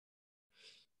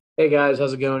Hey guys,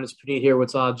 how's it going? It's Puneet here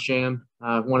with OddsJam.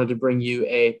 Wanted to bring you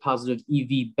a positive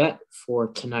EV bet for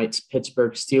tonight's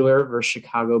Pittsburgh Steelers versus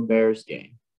Chicago Bears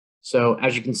game. So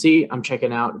as you can see, I'm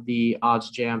checking out the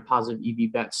OddsJam positive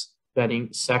EV bets betting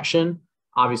section.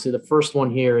 Obviously, the first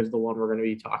one here is the one we're going to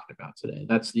be talking about today.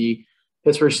 That's the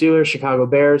Pittsburgh Steelers, Chicago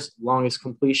Bears, longest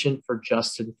completion for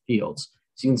Justin Fields.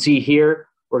 So you can see here,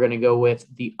 we're going to go with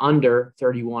the under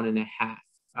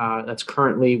 31.5. That's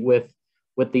currently with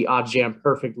the OddsJam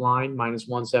perfect line, minus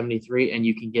 173, and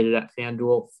you can get it at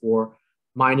Fanduel for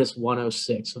minus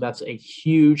 106. So that's a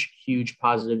huge, huge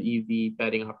positive EV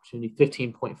betting opportunity,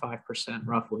 15.5%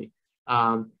 roughly.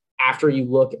 After you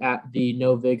look at the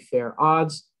no vig fair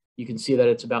odds, you can see that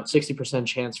it's about 60%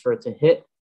 chance for it to hit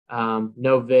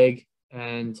no vig,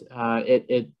 and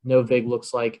no vig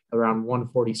looks like around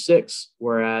 146,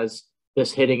 whereas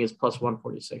this hitting is plus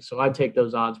 146. So I'd take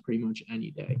those odds pretty much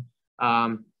any day.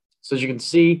 So as you can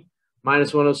see,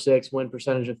 minus 106, win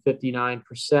percentage of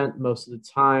 59% most of the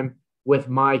time. With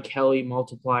my Kelly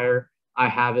multiplier, I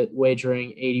have it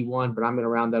wagering 81, but I'm going to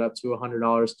round that up to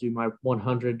 $100, do my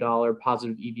 $100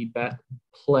 positive EV bet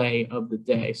play of the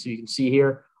day. So you can see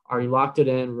here, already locked it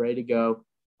in, ready to go.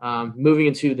 Moving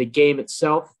into the game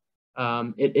itself,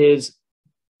 it is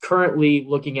currently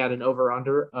looking at an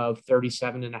over-under of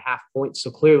 37.5 points.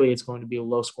 So clearly it's going to be a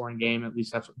low-scoring game. At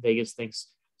least that's what Vegas thinks.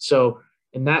 So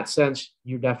in that sense,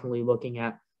 you're definitely looking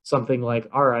at something like,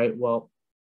 all right, well,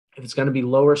 if it's going to be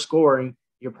lower scoring,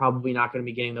 you're probably not going to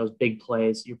be getting those big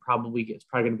plays. It's probably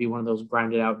going to be one of those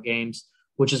grinded out games,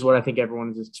 which is what I think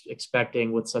everyone is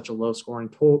expecting with such a low scoring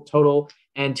total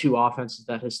and two offenses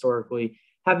that historically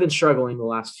have been struggling the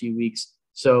last few weeks.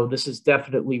 So this is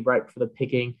definitely ripe for the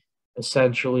picking.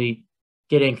 Essentially,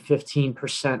 getting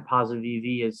 15% positive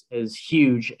EV is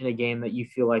huge in a game that you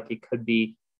feel like it could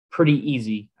be pretty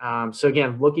easy. So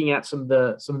again, looking at some of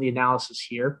the analysis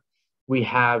here, we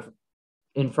have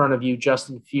in front of you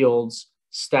Justin Fields'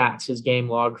 stats, his game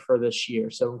log for this year.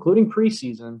 So including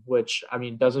preseason, which I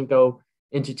mean doesn't go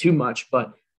into too much,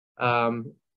 but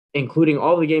including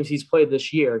all the games he's played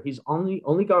this year, he's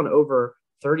only gone over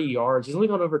 30 yards. He's only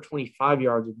gone over 25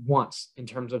 yards once in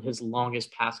terms of his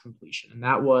longest pass completion, and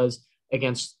that was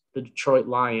against the Detroit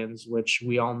Lions, which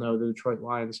we all know the Detroit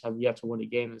Lions have yet to win a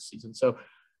game this season. So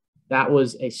that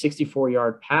was a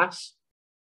 64-yard pass.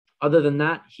 Other than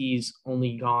that, he's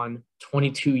only gone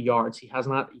 22 yards. He has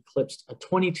not eclipsed a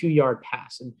 22-yard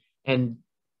pass. And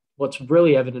what's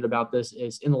really evident about this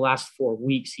is in the last 4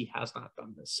 weeks, he has not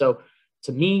done this. So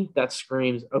to me, that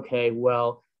screams, okay,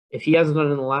 well, if he hasn't done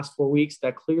it in the last 4 weeks,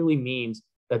 that clearly means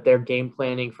that they're game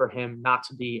planning for him not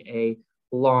to be a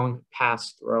long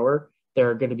pass thrower.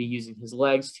 They're going to be using his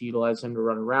legs to utilize him to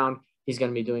run around. He's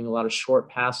going to be doing a lot of short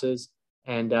passes.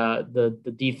 And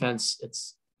the defense,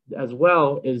 it's as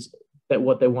well, is that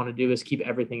what they want to do is keep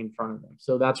everything in front of them.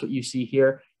 So that's what you see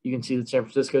here. You can see that San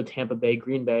Francisco, Tampa Bay,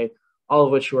 Green Bay, all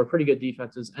of which who are pretty good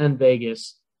defenses, and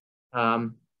Vegas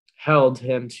held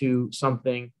him to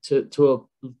something to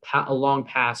a long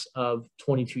pass of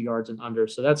 22 yards and under.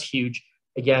 So that's huge.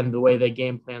 Again, the way they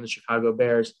game plan the Chicago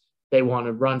Bears, they want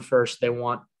to run first. They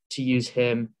want to use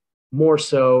him more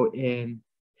so in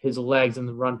his legs and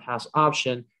the run pass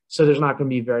option. So there's not going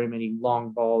to be very many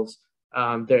long balls.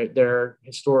 They've been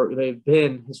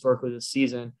historically this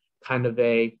season kind of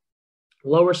a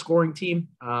lower scoring team.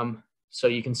 So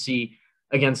you can see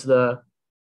against the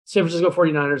San Francisco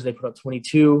 49ers, they put up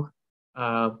 22.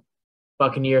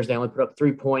 Buccaneers, they only put up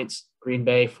 3 points. Green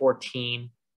Bay, 14.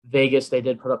 Vegas, they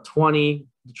did put up 20.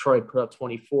 Detroit put up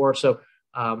 24. So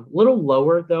a little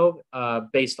lower, though,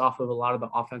 based off of a lot of the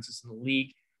offenses in the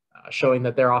league, showing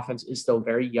that their offense is still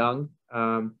very young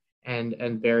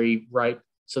and very ripe.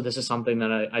 So this is something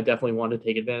that I definitely wanted to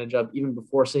take advantage of even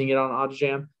before seeing it on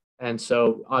OddsJam. And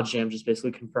so OddsJam just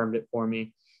basically confirmed it for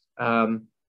me.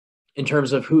 In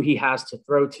terms of who he has to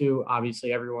throw to,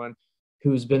 obviously everyone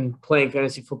who's been playing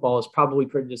fantasy football is probably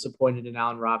pretty disappointed in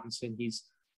Allen Robinson. He's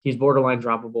borderline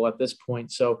droppable at this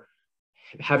point. So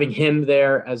having him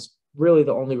there as really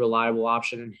the only reliable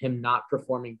option and him not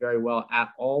performing very well at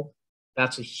all,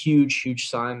 that's a huge, huge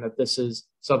sign that this is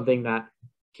something that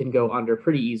can go under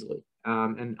pretty easily.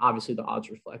 And obviously the odds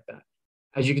reflect that.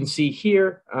 As you can see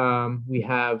here, we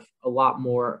have a lot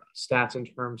more stats in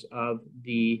terms of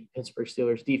the Pittsburgh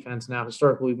Steelers defense. Now,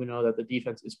 historically, we know that the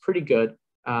defense is pretty good.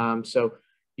 So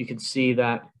you can see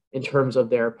that in terms of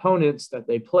their opponents that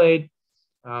they played,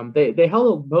 they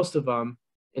held most of them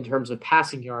in terms of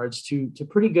passing yards to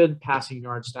pretty good passing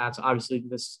yard stats. Obviously,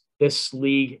 this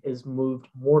league is moved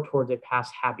more towards a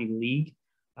pass-happy league.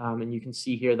 And you can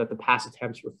see here that the pass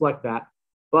attempts reflect that.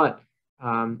 But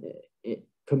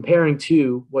comparing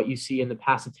to what you see in the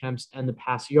pass attempts and the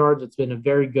pass yards, it's been a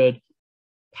very good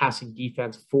passing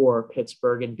defense for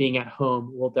Pittsburgh, and being at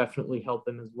home will definitely help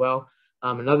them as well.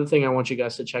 Another thing I want you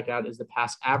guys to check out is the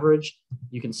pass average.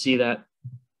 You can see that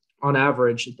on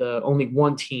average, the only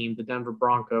one team, the Denver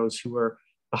Broncos, who were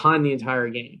behind the entire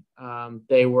game,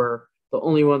 they were the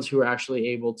only ones who were actually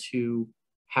able to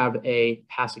have a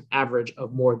passing average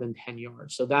of more than 10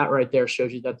 yards. So that right there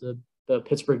shows you that the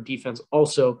Pittsburgh defense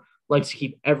also likes to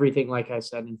keep everything, like I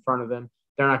said, in front of them.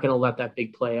 They're not going to let that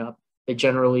big play up. They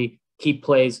generally keep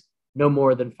plays no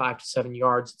more than 5 to 7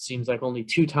 yards. It seems like only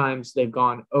 2 times they've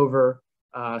gone over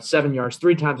 7 yards.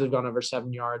 3 times they've gone over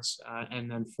 7 yards, and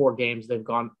then 4 games they've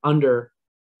gone under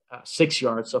 6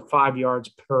 yards. So 5 yards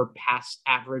per pass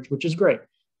average, which is great,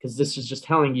 because this is just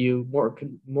telling you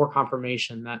more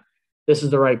confirmation that this is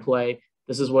the right play.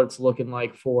 This is what it's looking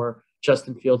like for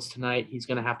Justin Fields tonight. He's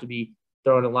going to have to be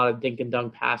throwing a lot of dink and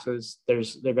dunk passes. They're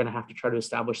going to have to try to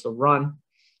establish the run,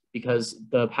 because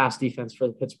the pass defense for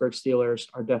the Pittsburgh Steelers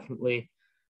are definitely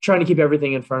trying to keep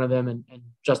everything in front of them. And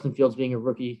Justin Fields being a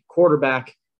rookie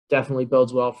quarterback definitely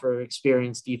bodes well for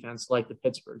experienced defense like the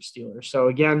Pittsburgh Steelers. So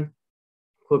again,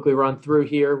 quickly run through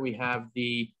here. We have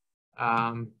the,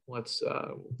 don't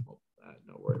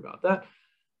worry about that.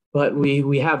 But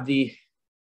we have the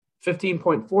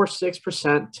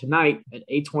 15.46% tonight at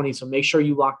 820. So make sure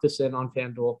you lock this in on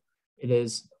Fanduel. It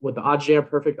is with the OddsJam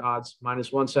perfect odds,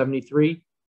 minus 173.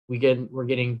 We're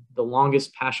getting the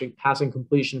longest passing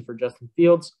completion for Justin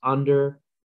Fields, under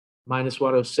minus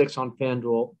 106 on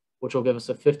Fanduel, which will give us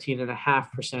a 15.5%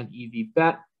 EV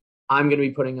bet. I'm going to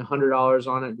be putting $100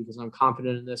 on it because I'm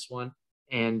confident in this one.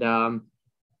 And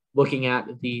looking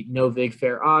at the no vig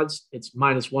fair odds, it's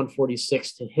minus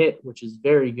 146 to hit, which is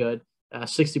very good.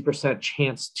 60%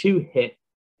 chance to hit,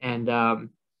 and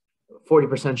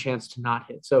 40% chance to not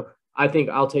hit. So I think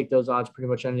I'll take those odds pretty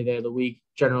much any day of the week.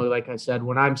 Generally, like I said,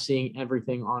 when I'm seeing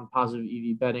everything on positive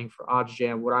EV betting for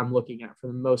OddsJam, what I'm looking at for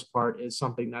the most part is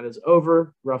something that is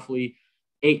over roughly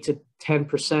 8 to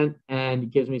 10%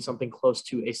 and gives me something close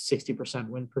to a 60%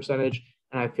 win percentage.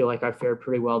 And I feel like I fared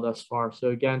pretty well thus far. So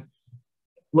again,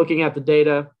 looking at the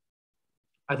data,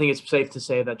 I think it's safe to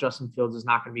say that Justin Fields is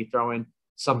not going to be throwing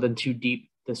something too deep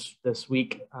this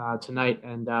week tonight.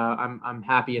 And I'm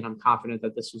happy and I'm confident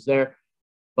that this was there.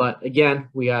 But again,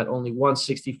 we got only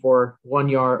 164,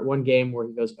 1 game where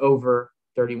he goes over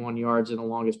 31 yards in the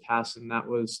longest pass, and that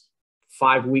was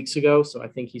 5 weeks ago. So I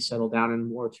think he settled down and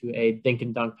more to a dink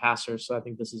and dunk passer. So I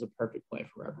think this is a perfect play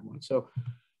for everyone. So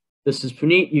this is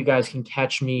Puneet. You guys can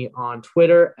catch me on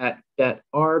Twitter at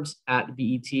bettors, at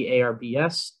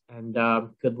BETARBS. And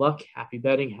good luck. Happy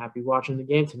betting. Happy watching the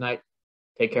game tonight.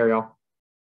 Take care, y'all.